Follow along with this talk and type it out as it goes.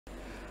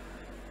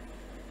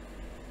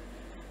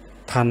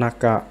田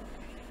中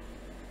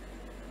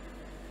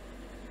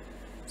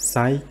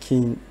最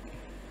近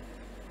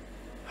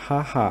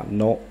母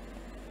の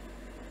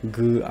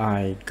具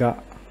合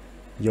が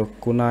良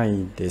くな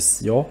いで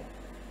すよ。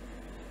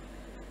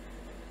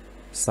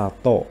佐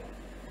藤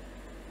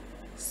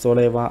そ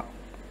れは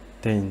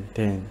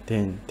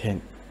1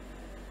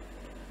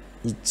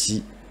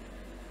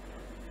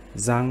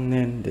残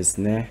念です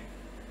ね。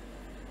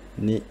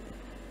2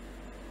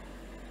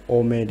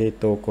おめで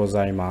とうご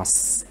ざいま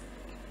す。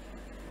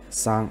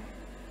3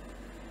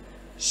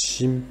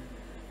心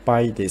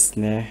配です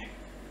ね。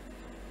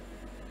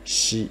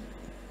4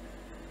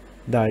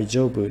大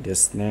丈夫で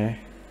す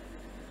ね。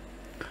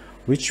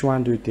Which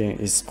one do you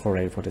think is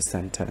correct for the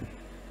sentence?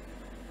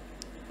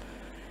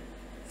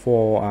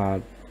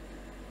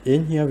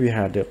 In here we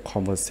had the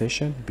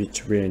conversation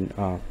between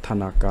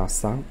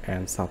Tanaka-san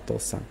and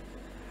Sato-san,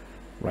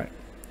 right?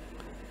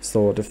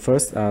 So the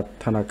first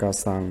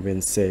Tanaka-san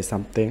will say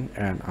something,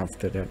 and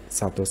after that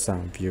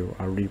Sato-san will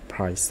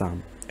reply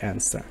some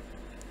answer.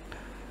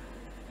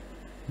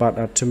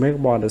 But to make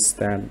more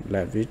understand,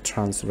 let me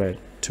translate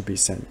to be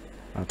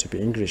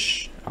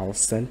English, our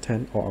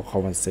sentence or our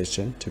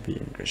conversation to be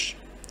English.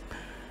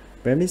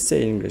 When we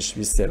say English,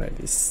 we say like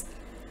this: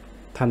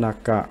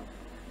 Tanaka,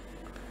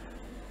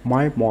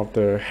 my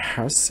mother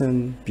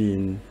hasn't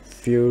been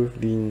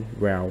feeling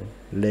well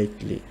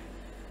lately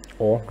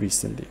or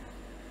recently.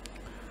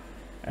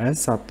 And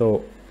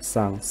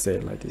Sato-san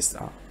said like this: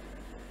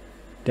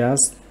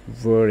 that's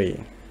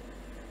worry.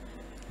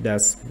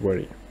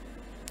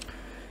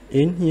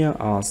 In here,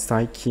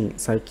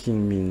 saikin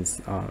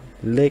means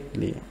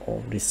lately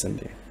or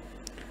recently.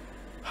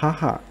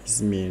 Haha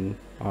is mean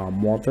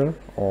mother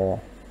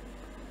or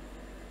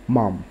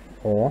mom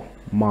or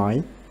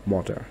my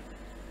mother.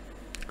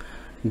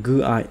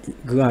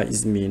 Guai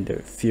is mean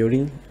the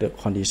feeling, the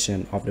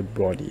condition of the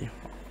body,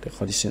 the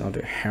condition of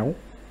the health.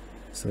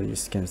 So you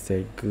can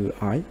say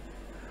guai.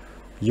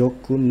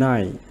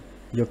 Yokunai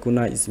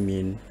is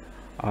mean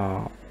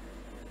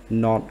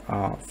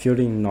not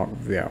feeling not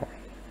well.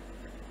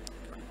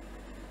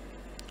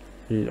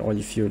 Or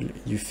if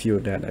you feel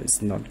that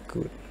it's not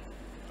good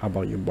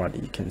about your body,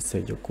 you can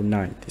say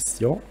yokunai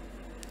desu.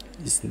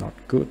 It's not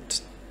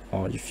good.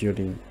 Or you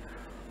feeling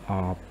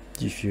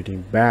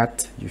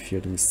bad, you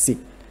feeling sick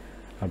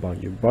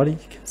about your body,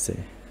 you can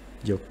say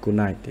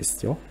yokunai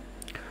desu.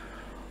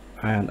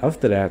 And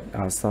after that,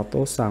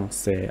 Sato-san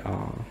say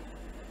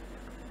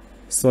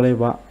sore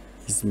wa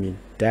is mean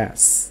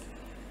that's,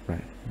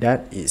 right?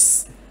 That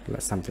is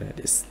like something like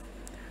this.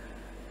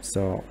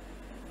 So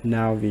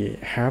now we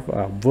have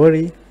a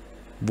worrying,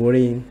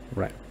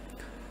 right?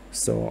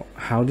 So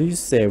how do you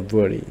say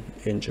worry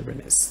in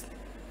Japanese?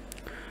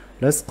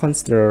 Let's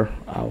consider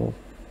our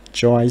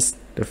choice.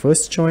 The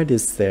first choice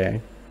is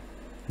say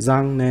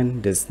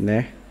zangen desu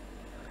ne.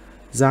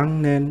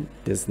 Zangen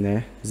desu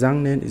ne.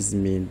 Zangen is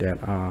mean that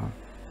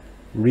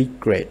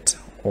regret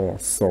or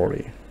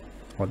sorry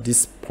or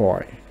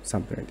disappoint,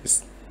 something like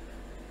this.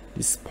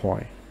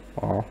 Disappoint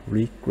or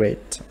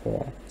regret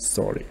or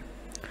sorry.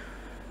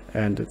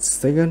 And the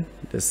second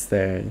is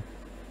say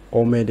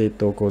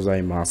omedetou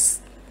gozaimasu.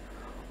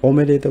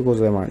 Omedetou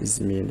gozaimasu is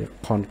mean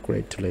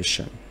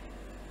congratulation.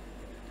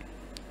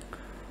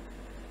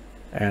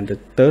 And the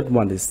third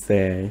one is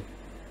say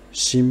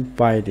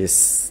shinpai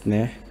desu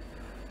ne.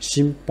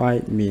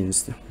 Shinpai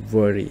means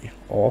worry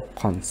or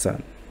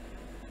concern.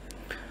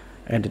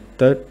 And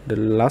the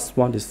last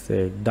one is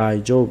say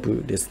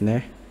daijoubu desu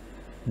ne.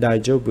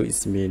 Daijoubu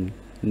is mean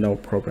no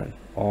problem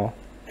or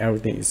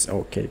everything is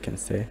okay. You can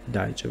say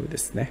daijoubu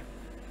desu ne.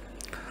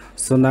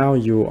 So now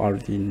you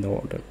already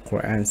know the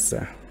correct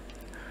answer.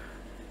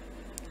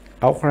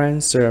 Our correct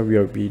answer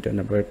will be the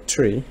number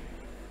 3.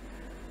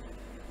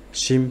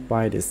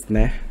 Shinpai desu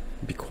ne,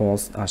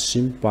 because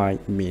shinpai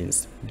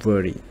means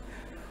worry.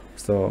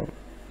 So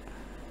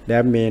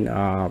that means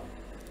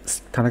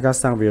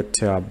Tanaka-san will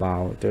tell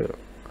about the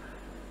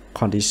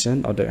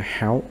condition or the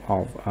health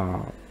of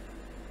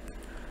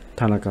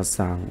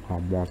Tanaka-san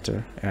or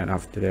mother, and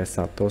after that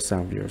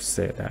Sato-san will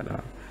say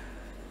that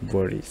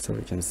worry. So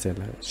we can say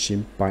like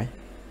shinpai.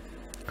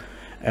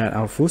 And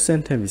our full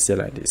sentence we say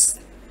like this: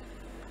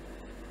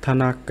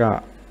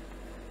 Tanaka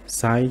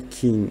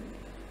saikin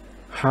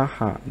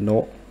haha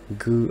no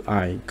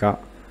guai ga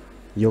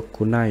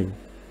yokunai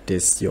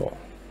desu yo.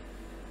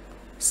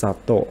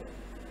 Sato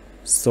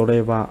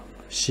sore wa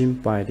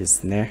shinpai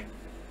desu ne.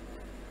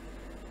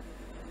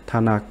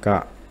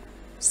 Tanaka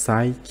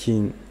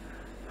saikin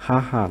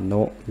haha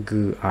no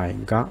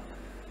guai ga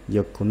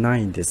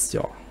yokunai desu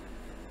yo.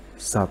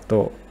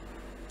 Sato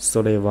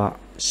sore wa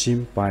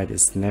shinpai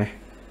desu ne.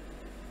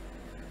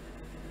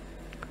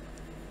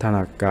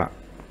 Tanaka,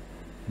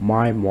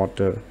 my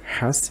mother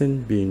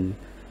hasn't been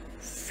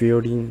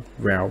feeling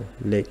well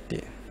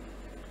lately.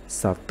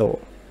 Sato,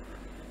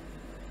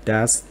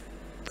 that's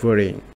worrying.